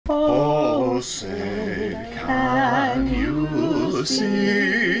Oh, say, can you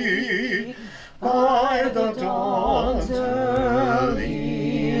see by the dawn's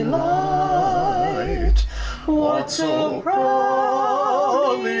early light what so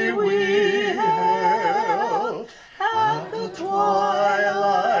proudly we hailed at the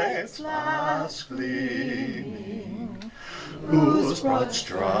twilight's last gleaming, whose broad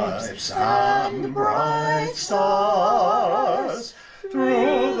stripes and bright stars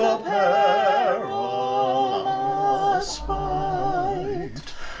through the perilous fight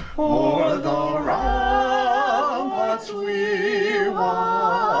o'er the ramparts we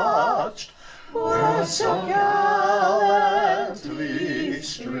watched were so gallantly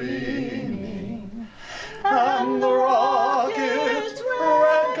streaming, and the rocket's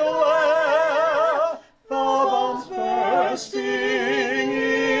red glare, the bombs bursting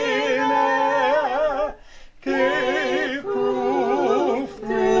in air, gave proof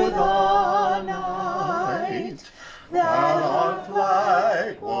through the night that our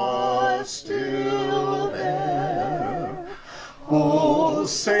flag was still there. Oh,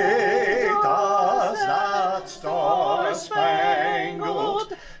 say does that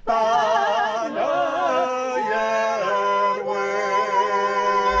star-spangled banner yet wave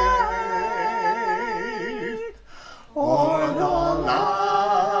o'er the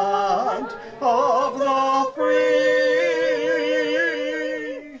land of the free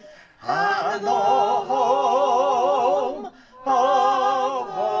and the home of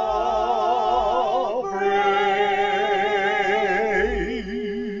the brave.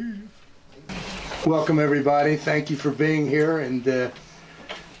 Welcome everybody. Thank you for being here, and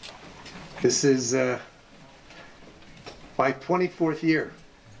this is my 24th year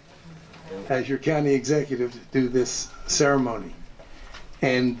as your county executive to do this ceremony.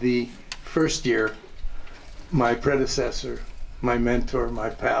 And the first year, my predecessor, my mentor, my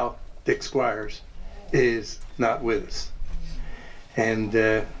pal, Dick Squires, is not with us. And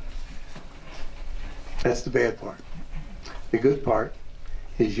that's the bad part. The good part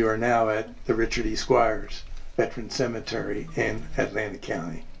is you are now at the Richard E. Squires Veteran Cemetery in Atlantic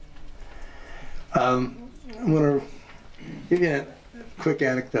County. I'm going to give you a quick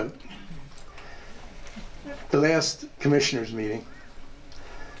anecdote. The last commissioners meeting,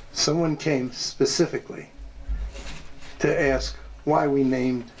 someone came specifically to ask why we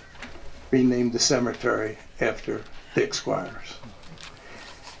renamed the cemetery after Dick Squires.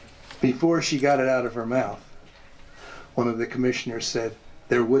 Before she got it out of her mouth, one of the commissioners said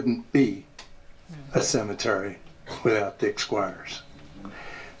there wouldn't be a cemetery without Dick Squires.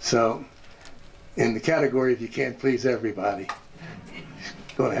 So, in the category of you can't please everybody, you're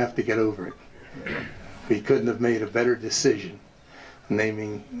going to have to get over it. We couldn't have made a better decision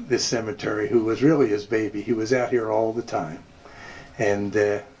naming this cemetery, who was really his baby. He was out here all the time. And,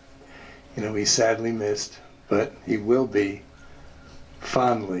 you know, he's sadly missed, but he will be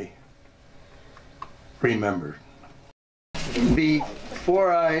fondly remembered.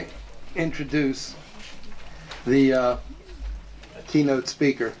 Before I introduce the keynote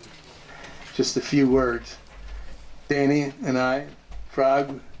speaker, just a few words. Danny and I,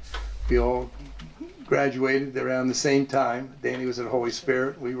 Frog, we all graduated around the same time. Danny was at Holy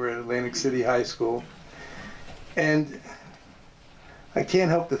Spirit, we were at Atlantic City High School. And I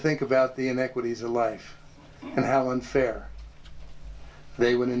can't help to think about the inequities of life and how unfair.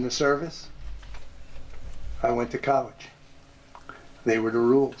 They went into service, I went to college. They were the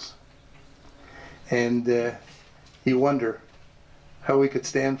rules. And you wonder how we could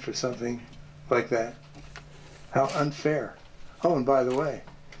stand for something like that. How unfair. Oh, and by the way,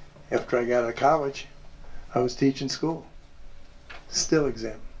 after I got out of college, I was teaching school. Still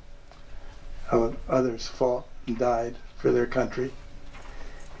exempt. How others fought and died for their country.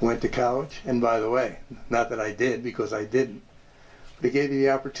 Went to college, and by the way, not that I did, because I didn't, but it gave you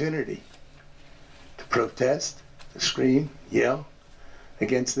the opportunity to protest, to scream, yell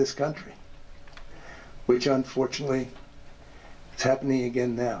against this country, which unfortunately is happening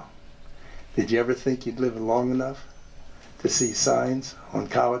again now. Did you ever think you'd live long enough to see signs on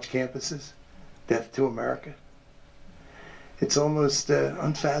college campuses, "Death to America"? It's almost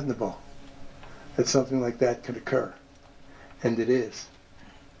unfathomable that something like that could occur, and it is.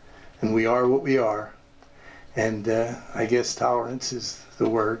 And we are what we are, and I guess tolerance is the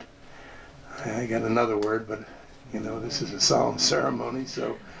word. I got another word, but you know, this is a solemn ceremony,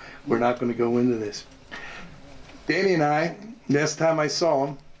 so we're not going to go into this. Danny and I, last time I saw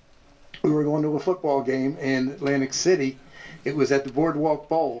him, we were going to a football game in Atlantic City. It was at the Boardwalk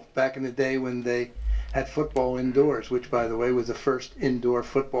Bowl back in the day when they had football indoors, which, by the way, was the first indoor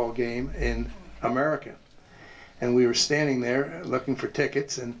football game in America. and we were standing there looking for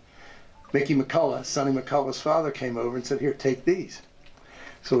tickets, and Mickey McCullough, Sonny McCullough's father, came over and said, "Here, take these."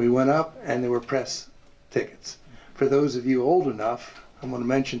 So we went up, and there were press tickets. For those of you old enough, I'm going to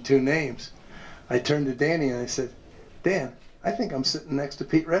mention 2 names. I turned to Danny and I said, "Dan, I think I'm sitting next to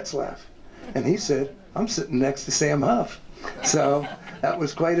Pete Retzlaff." And he said, "I'm sitting next to Sam Huff." So that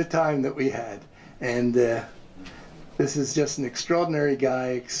was quite a time that we had. And this is just an extraordinary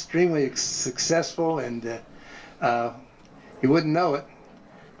guy, extremely successful, and you wouldn't know it,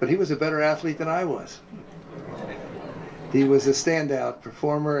 but he was a better athlete than I was. He was a standout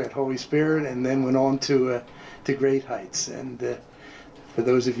performer at Holy Spirit, and then went on to great heights. And for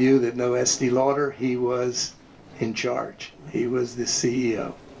those of you that know Estee Lauder, he was in charge. He was the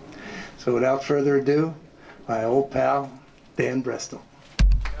CEO. So without further ado, my old pal, Dan Bristol.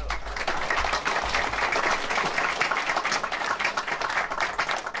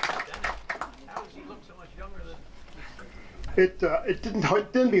 It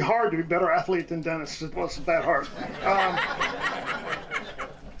didn't be hard to be a better athlete than Dennis. It wasn't that hard.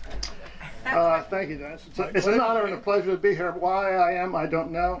 Thank you, Dennis. It's an honor and a pleasure to be here. Why I am, I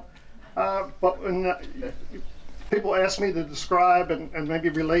don't know. But when people ask me to describe and maybe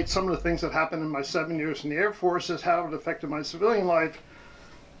relate some of the things that happened in my 7 years in the Air Force as how it affected my civilian life,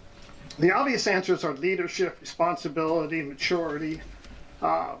 the obvious answers are leadership, responsibility, maturity.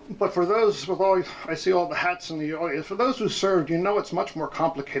 But for those with all, I see all the hats in the audience, for those who served, you know it's much more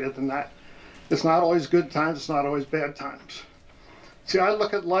complicated than that. It's not always good times, it's not always bad times. See, I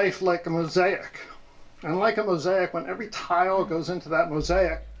look at life like a mosaic. And like a mosaic, when every tile goes into that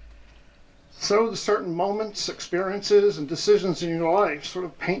mosaic, so the certain moments, experiences, and decisions in your life sort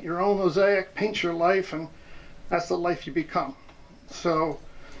of paint your own mosaic, paint your life, and that's the life you become. So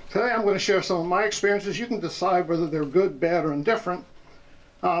today I'm going to share some of my experiences. You can decide whether they're good, bad, or indifferent.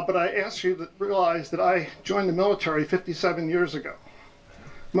 But I ask you to realize that I joined the military 57 years ago.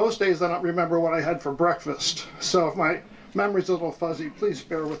 Most days I don't remember what I had for breakfast, so if my memory's a little fuzzy, please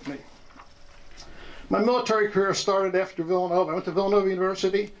bear with me. My military career started after Villanova. I went to Villanova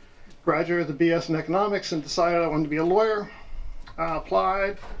University, graduated with a BS in economics, and decided I wanted to be a lawyer. I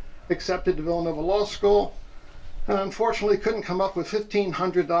applied, accepted to Villanova Law School, and unfortunately couldn't come up with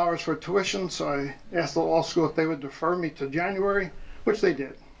 $1,500 for tuition, so I asked the law school if they would defer me to January, which they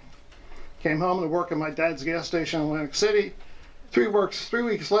did. Came home to work at my dad's gas station in Atlantic City. 3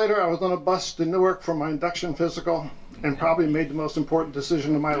 weeks later, I was on a bus to Newark for my induction physical, and probably made the most important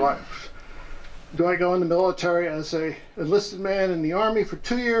decision of my life. Do I go in the military as a enlisted man in the Army for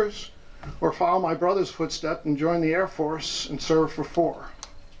 2 years, or follow my brother's footsteps and join the Air Force and serve for 4?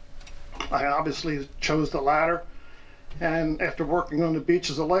 I obviously chose the latter, and after working on the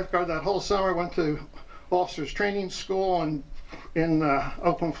beach as a lifeguard that whole summer, I went to officers training school in San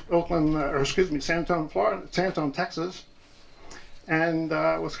Antonio, Florida, San Antonio, Texas, and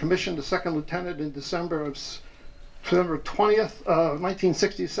was commissioned a 2nd lieutenant in December 20th,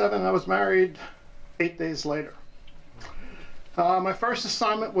 1967. I was married 8 days later. My first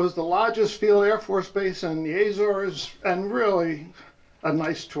assignment was the Lodges Field Air Force Base in the Azores, and really a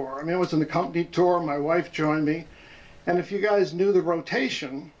nice tour. I mean, it was an accompanied tour. My wife joined me, and if you guys knew the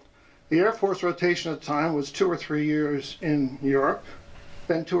rotation, the Air Force rotation at the time was 2 or 3 years in Europe,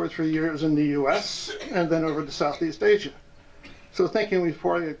 then 2 or 3 years in the U.S., and then over to Southeast Asia. So thinking we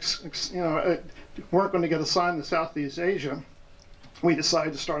probably, weren't going to get assigned to Southeast Asia, we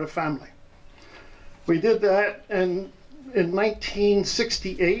decided to start a family. We did that, and in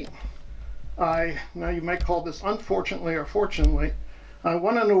 1968, now you might call this unfortunately or fortunately, I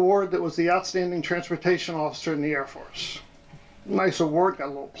won an award that was the Outstanding Transportation Officer in the Air Force. Nice award, got a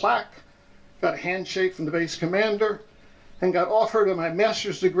little plaque, got a handshake from the base commander, and got offered my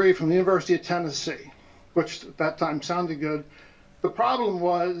master's degree from the University of Tennessee, which at that time sounded good. The problem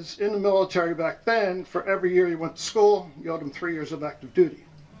was, in the military back then, for every year you went to school, you owed them 3 years of active duty.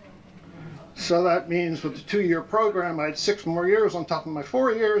 So that means with the 2-year program, I had 6 more years on top of my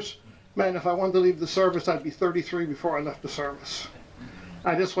 4 years. Man, if I wanted to leave the service, I'd be 33 before I left the service.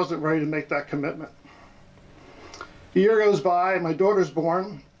 I just wasn't ready to make that commitment. A year goes by, my daughter's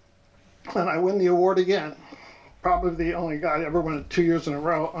born, and I win the award again. Probably the only guy that ever won it 2 years in a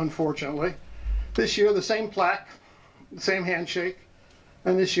row, unfortunately. This year, the same plaque, the same handshake,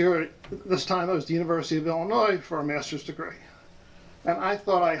 and this time I was at the University of Illinois for a master's degree. And I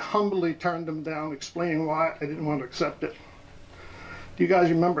thought I humbly turned them down, explaining why I didn't want to accept it. Do you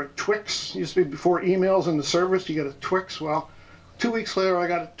guys remember Twix? It used to be before emails in the service, you get a Twix. Well, 2 weeks later, I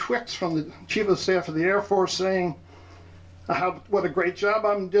got a Twix from the Chief of Staff of the Air Force saying what a great job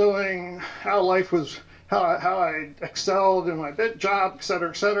I'm doing, how life was, how I excelled in my job, et cetera,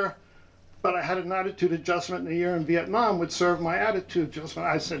 et cetera. but I had an attitude adjustment in a year in Vietnam would serve my attitude adjustment.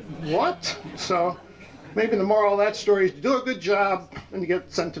 I said, what? So maybe the moral of that story is do a good job and you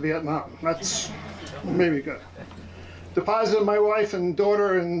get sent to Vietnam. That's maybe good. Deposited my wife and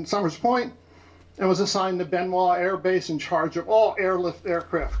daughter in Summers Point and was assigned to Benoit Air Base in charge of all airlift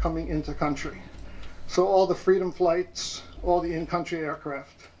aircraft coming into country. So all the Freedom flights, all the in-country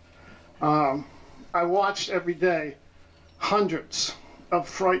aircraft. I watched every day hundreds of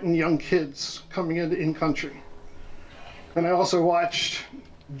frightened young kids coming into in-country. And I also watched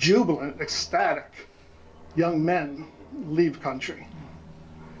jubilant, ecstatic young men leave country.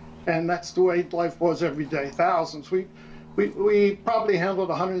 And that's the way life was every day, thousands. We probably handled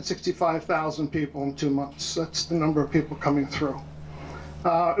 165,000 people in 2 months. That's the number of people coming through.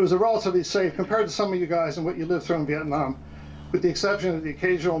 It was a relatively safe, compared to some of you guys and what you lived through in Vietnam, with the exception of the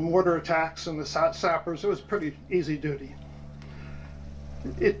occasional mortar attacks and the sappers, it was pretty easy duty.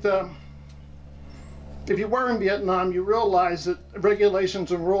 If you were in Vietnam, you realize that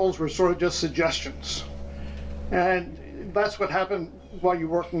regulations and rules were sort of just suggestions. And that's what happened while you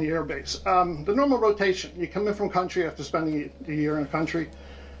worked in the air base. The normal rotation, you come in from country after spending a year in a country,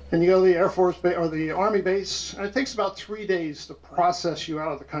 and you go to the Air Force base or the Army base, and it takes about 3 days to process you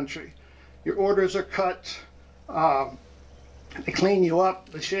out of the country. Your orders are cut, they clean you up,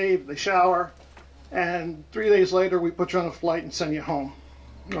 they shave, they shower, and 3 days later we put you on a flight and send you home.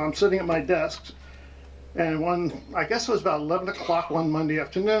 I'm sitting at my desk, and I guess it was about 11 o'clock one Monday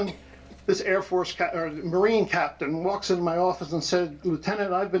afternoon, this Air Force Marine captain walks into my office and said,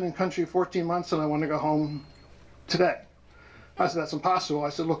 Lieutenant, I've been in country 14 months and I want to go home today. I said, that's impossible. I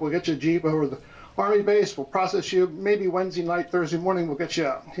said, look, we'll get you a Jeep over the Army base, we'll process you, maybe Wednesday night, Thursday morning, we'll get you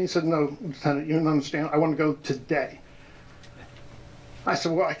out. He said, no, Lieutenant, you don't understand, I want to go today. I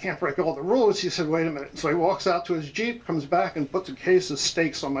said, well, I can't break all the rules. He said, wait a minute. So he walks out to his Jeep, comes back and puts a case of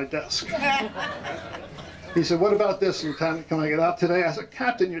steaks on my desk. He said, what about this, Lieutenant? Can I get out today? I said,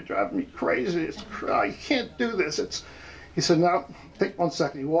 Captain, you're driving me crazy. You can't do this. He said, no, take 1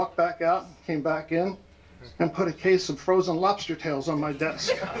 second. He walked back out, came back in, and put a case of frozen lobster tails on my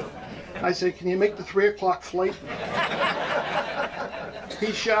desk. I said, can you make the 3 o'clock flight?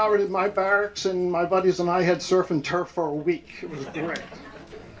 He showered in my barracks, and my buddies and I had surf and turf for a week. It was great.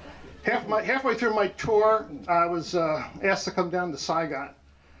 Halfway through my tour, I was asked to come down to Saigon.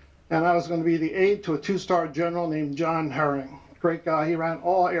 And I was going to be the aide to a 2-star general named John Herring. Great guy. He ran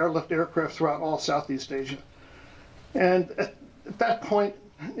all airlift aircraft throughout all Southeast Asia. And at that point,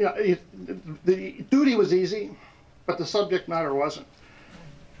 the duty was easy, but the subject matter wasn't.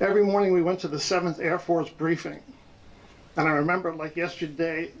 Every morning we went to the 7th Air Force briefing. And I remember like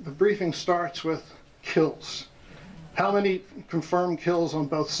yesterday, the briefing starts with kills. How many confirmed kills on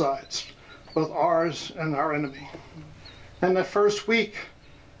both sides, both ours and our enemy? And the first week,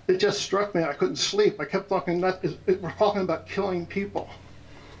 it just struck me. I couldn't sleep. I kept talking, we're talking about killing people.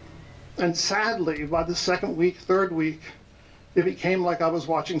 And sadly, by the 2nd week, 3rd week, it became like I was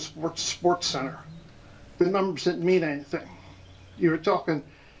watching Sports Center. The numbers didn't mean anything. You were talking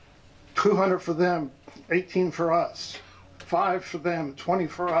 200 for them, 18 for us, 5 for them, 20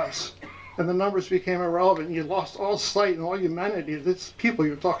 for us. And the numbers became irrelevant. You lost all sight and all humanity. It's people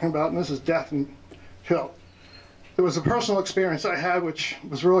you're talking about, and this is death and kill. There was a personal experience I had which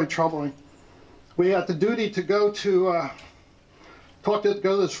was really troubling. We had the duty to go to go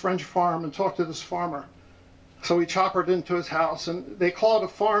to this French farm and talk to this farmer. So we choppered into his house, and they call it a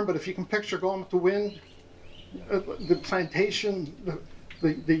farm, but if you can picture going with the wind, the plantation,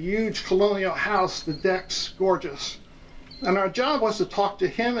 the huge colonial house, the decks, gorgeous. And our job was to talk to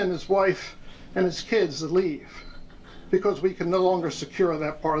him and his wife and his kids to leave, because we could no longer secure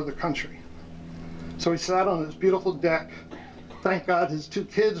that part of the country. So he sat on this beautiful deck. Thank God his 2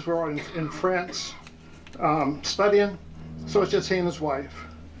 kids were in France studying, so it's just he and his wife.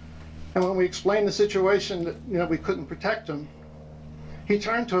 And when we explained the situation that we couldn't protect him, he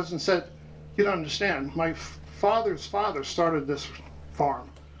turned to us and said, you don't understand, my father's father started this farm.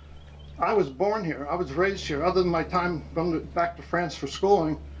 I was born here, I was raised here. Other than my time going back to France for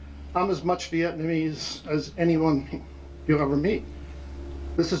schooling, I'm as much Vietnamese as anyone you'll ever meet.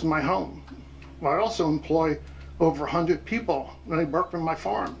 This is my home. I also employ over 100 people, and they work on my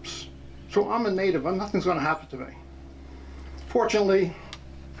farms. So I'm a native, and nothing's going to happen to me. Fortunately,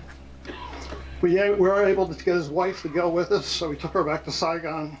 we were able to get his wife to go with us, so we took her back to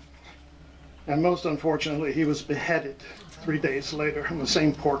Saigon. And most unfortunately, he was beheaded 3 days later on the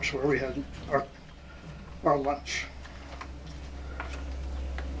same porch where we had our lunch.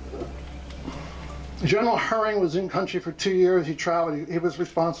 General Herring was in country for 2 years. He traveled. He was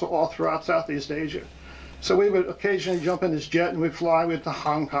responsible all throughout Southeast Asia. So we would occasionally jump in his jet and we'd fly with to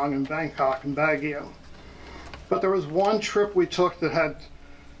Hong Kong and Bangkok and Baguio. But there was one trip we took that had,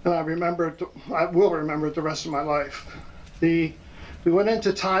 and I will remember it the rest of my life. We went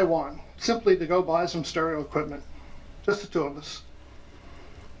into Taiwan simply to go buy some stereo equipment, just the two of us.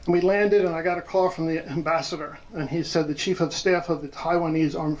 And we landed and I got a call from the ambassador, and he said the chief of staff of the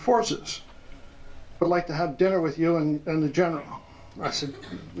Taiwanese Armed Forces would like to have dinner with you and the general. I said,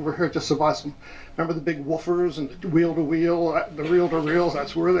 we're here just to buy some, remember the big woofers and the wheel-to-wheel, the reel-to-reels,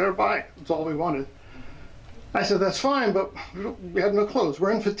 that's where they're buying. That's all we wanted. I said, that's fine, but we have no clothes.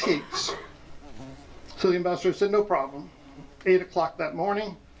 We're in fatigues. So the ambassador said, no problem. 8 o'clock that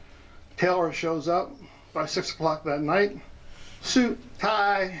morning, Taylor shows up by 6 o'clock that night. Suit,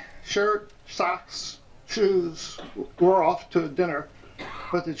 tie, shirt, socks, shoes. We're off to a dinner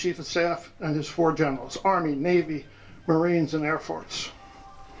with the chief of staff and his 4 generals, Army, Navy, Marines, and Air Force.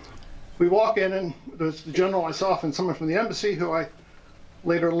 We walk in, and there's the general myself and someone from the embassy who I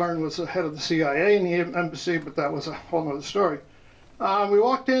later learned was the head of the CIA in the embassy, but that was a whole other story. We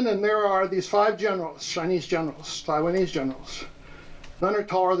walked in, and there are these 5 generals, Chinese generals, Taiwanese generals. None are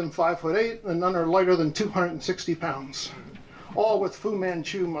taller than 5'8", and none are lighter than 260 pounds, all with Fu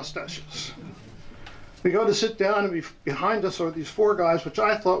Manchu mustaches. We go to sit down, and behind us are these 4 guys, which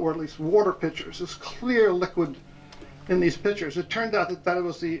I thought were at least water pitchers, this clear liquid in these pitchers. It turned out that it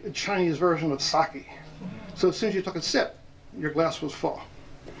was the Chinese version of sake. So as soon as you took a sip, your glass was full.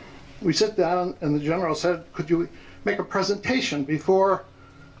 We sit down, and the general said, could you make a presentation before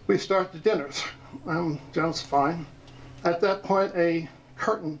we start the dinners? General's fine. At that point, a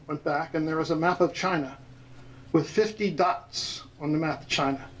curtain went back, and there was a map of China with 50 dots on the map of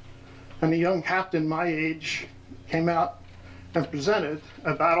China. And a young captain my age came out and presented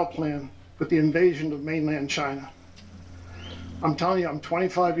a battle plan with the invasion of mainland China. I'm telling you, I'm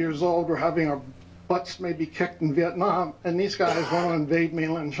 25 years old, we're having our butts maybe kicked in Vietnam, and these guys want to invade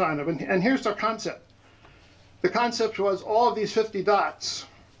mainland China. And here's their concept. The concept was all of these 50 dots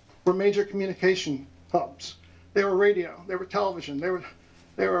were major communication hubs. They were radio, they were television,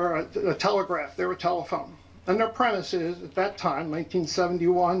 they were a telegraph, they were telephone. And their premise is, at that time,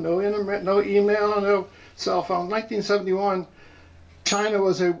 1971, no internet, no email, no cell phone. 1971, China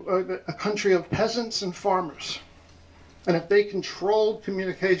was a country of peasants and farmers. And if they controlled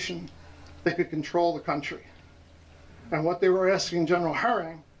communication, they could control the country. And what they were asking General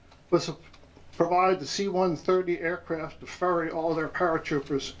Herring was to provide the C-130 aircraft to ferry all their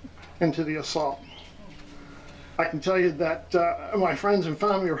paratroopers into the assault. I can tell you that my friends and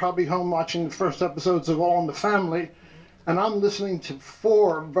family are probably home watching the first episodes of All in the Family, and I'm listening to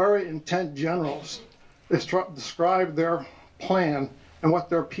 4 very intent generals describe their plan and what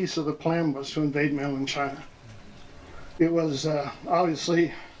their piece of the plan was to invade mainland China. It was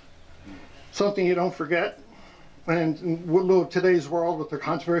obviously something you don't forget, and in today's world with the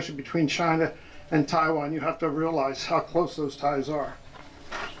controversy between China and Taiwan, you have to realize how close those ties are.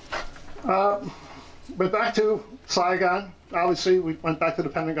 But back to Saigon, obviously we went back to the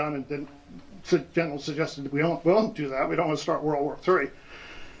Pentagon and the general suggested that we don't do that, we don't want to start World War III.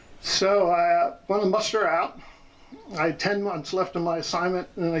 So I went to muster out. I had 10 months left of my assignment,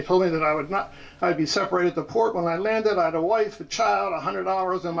 and they told me that I'd be separated at the port. When I landed, I had a wife, a child,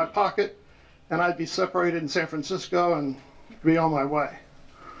 $100 in my pocket, and I'd be separated in San Francisco and be on my way.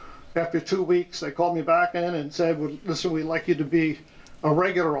 After 2 weeks, they called me back in and said, well, listen, we'd like you to be a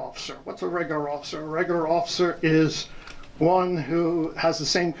regular officer. What's a regular officer? A regular officer is one who has the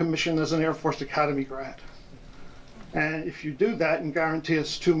same commission as an Air Force Academy grad. And if you do that and guarantee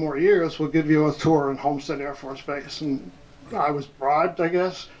us 2 more years, we'll give you a tour in Homestead Air Force Base. And I was bribed, I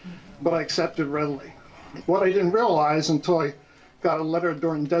guess, but I accepted readily. What I didn't realize until I got a letter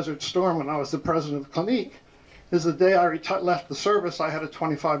during Desert Storm when I was the president of Clinique is the day I left the service, I had a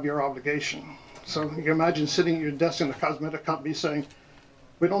 25-year obligation. So you can imagine sitting at your desk in a cosmetic company saying,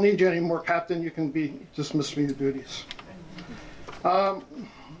 we don't need you anymore, Captain, you can be dismissed from your duties. The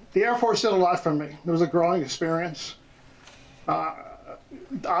Air Force did a lot for me. It was a growing experience.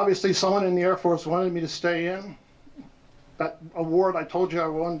 Obviously, someone in the Air Force wanted me to stay in. That award I told you I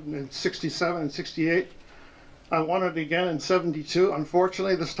won in '67 and '68. I won it again in '72.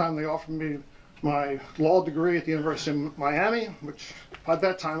 Unfortunately, this time they offered me my law degree at the University of Miami, which by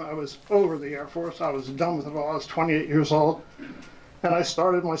that time I was over the Air Force. I was done with it all. I was 28 years old. And I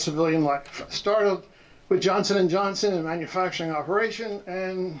started my civilian life. I started with Johnson & Johnson in manufacturing operation,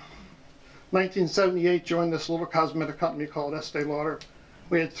 and 1978 joined this little cosmetic company called Estee Lauder.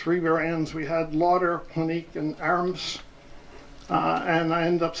 We had 3 brands. We had Lauder, Clinique, and Aramis. And I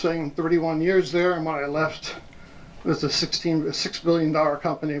ended up staying 31 years there, and when I left, it was a $6 billion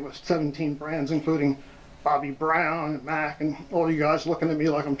company with 17 brands, including Bobby Brown and Mac and all you guys looking at me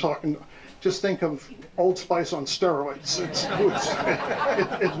like I'm talking. Just think of Old Spice on steroids.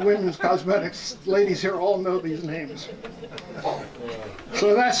 It's women's cosmetics. Ladies here all know these names.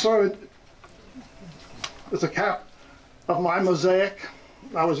 So that's sort of is a cap of my mosaic.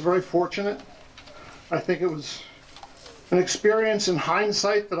 I was very fortunate. I think it was an experience in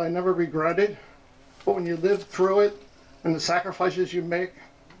hindsight that I never regretted. But when you live through it and the sacrifices you make,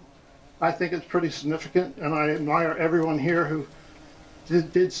 I think it's pretty significant, and I admire everyone here who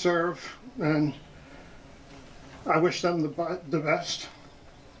did serve, and I wish them the best.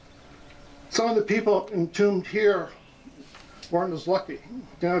 Some of the people entombed here weren't as lucky.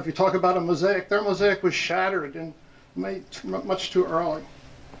 You know, if you talk about a mosaic, their mosaic was shattered and made much too early.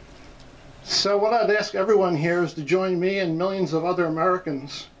 So what I'd ask everyone here is to join me and millions of other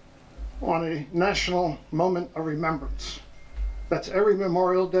Americans on a national moment of remembrance. That's every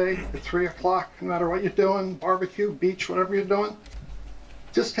Memorial Day at 3 o'clock, no matter what you're doing, barbecue, beach, whatever you're doing.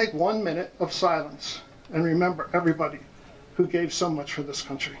 Just take 1 minute of silence and remember everybody who gave so much for this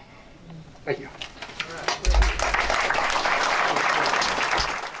country. Thank you.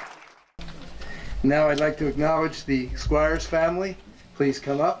 Now I'd like to acknowledge the Squires family. Please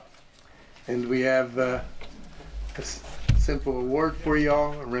come up. And we have a simple award for you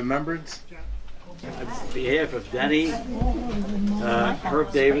all, a remembrance. On behalf of Denny,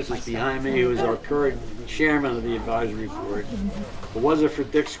 Herb Davis is behind me, who is our current chairman of the advisory board. If it wasn't for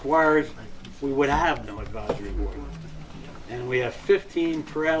Dick Squires, we would have no advisory board. And we have 15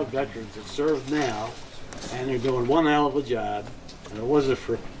 proud veterans that serve now, and they're doing one hell of a job. And if it wasn't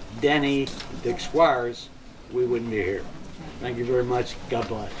for Denny, Dick Squires, we wouldn't be here. Thank you very much. God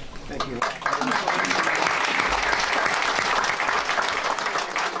bless. Thank you.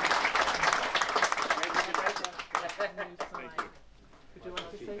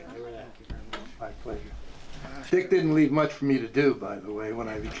 My pleasure. Dick didn't leave much for me to do, by the way, when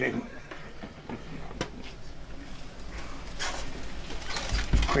I became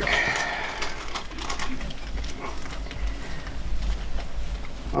quick.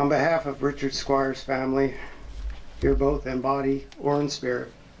 On behalf of Richard Squires' family, here both in body or in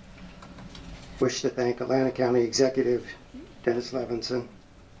spirit, wish to thank Atlantic County Executive Dennis Levinson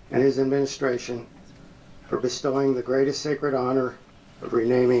and his administration for bestowing the greatest sacred honor of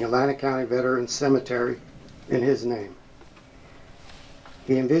renaming Atlantic County Veterans Cemetery in his name.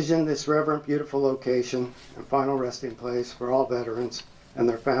 He envisioned this reverent, beautiful location and final resting place for all veterans and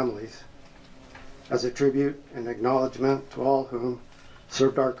their families as a tribute and acknowledgement to all whom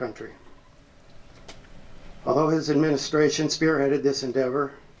served our country. Although his administration spearheaded this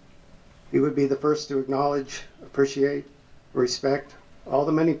endeavor, he would be the first to acknowledge, appreciate, respect all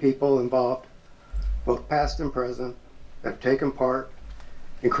the many people involved, both past and present, that have taken part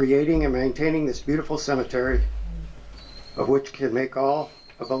in creating and maintaining this beautiful cemetery, of which can make all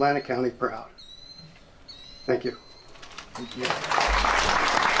of Atlantic County proud. Thank you. Thank you.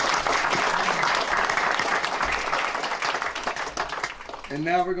 And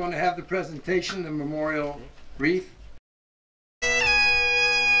now we're going to have the presentation, the memorial wreath.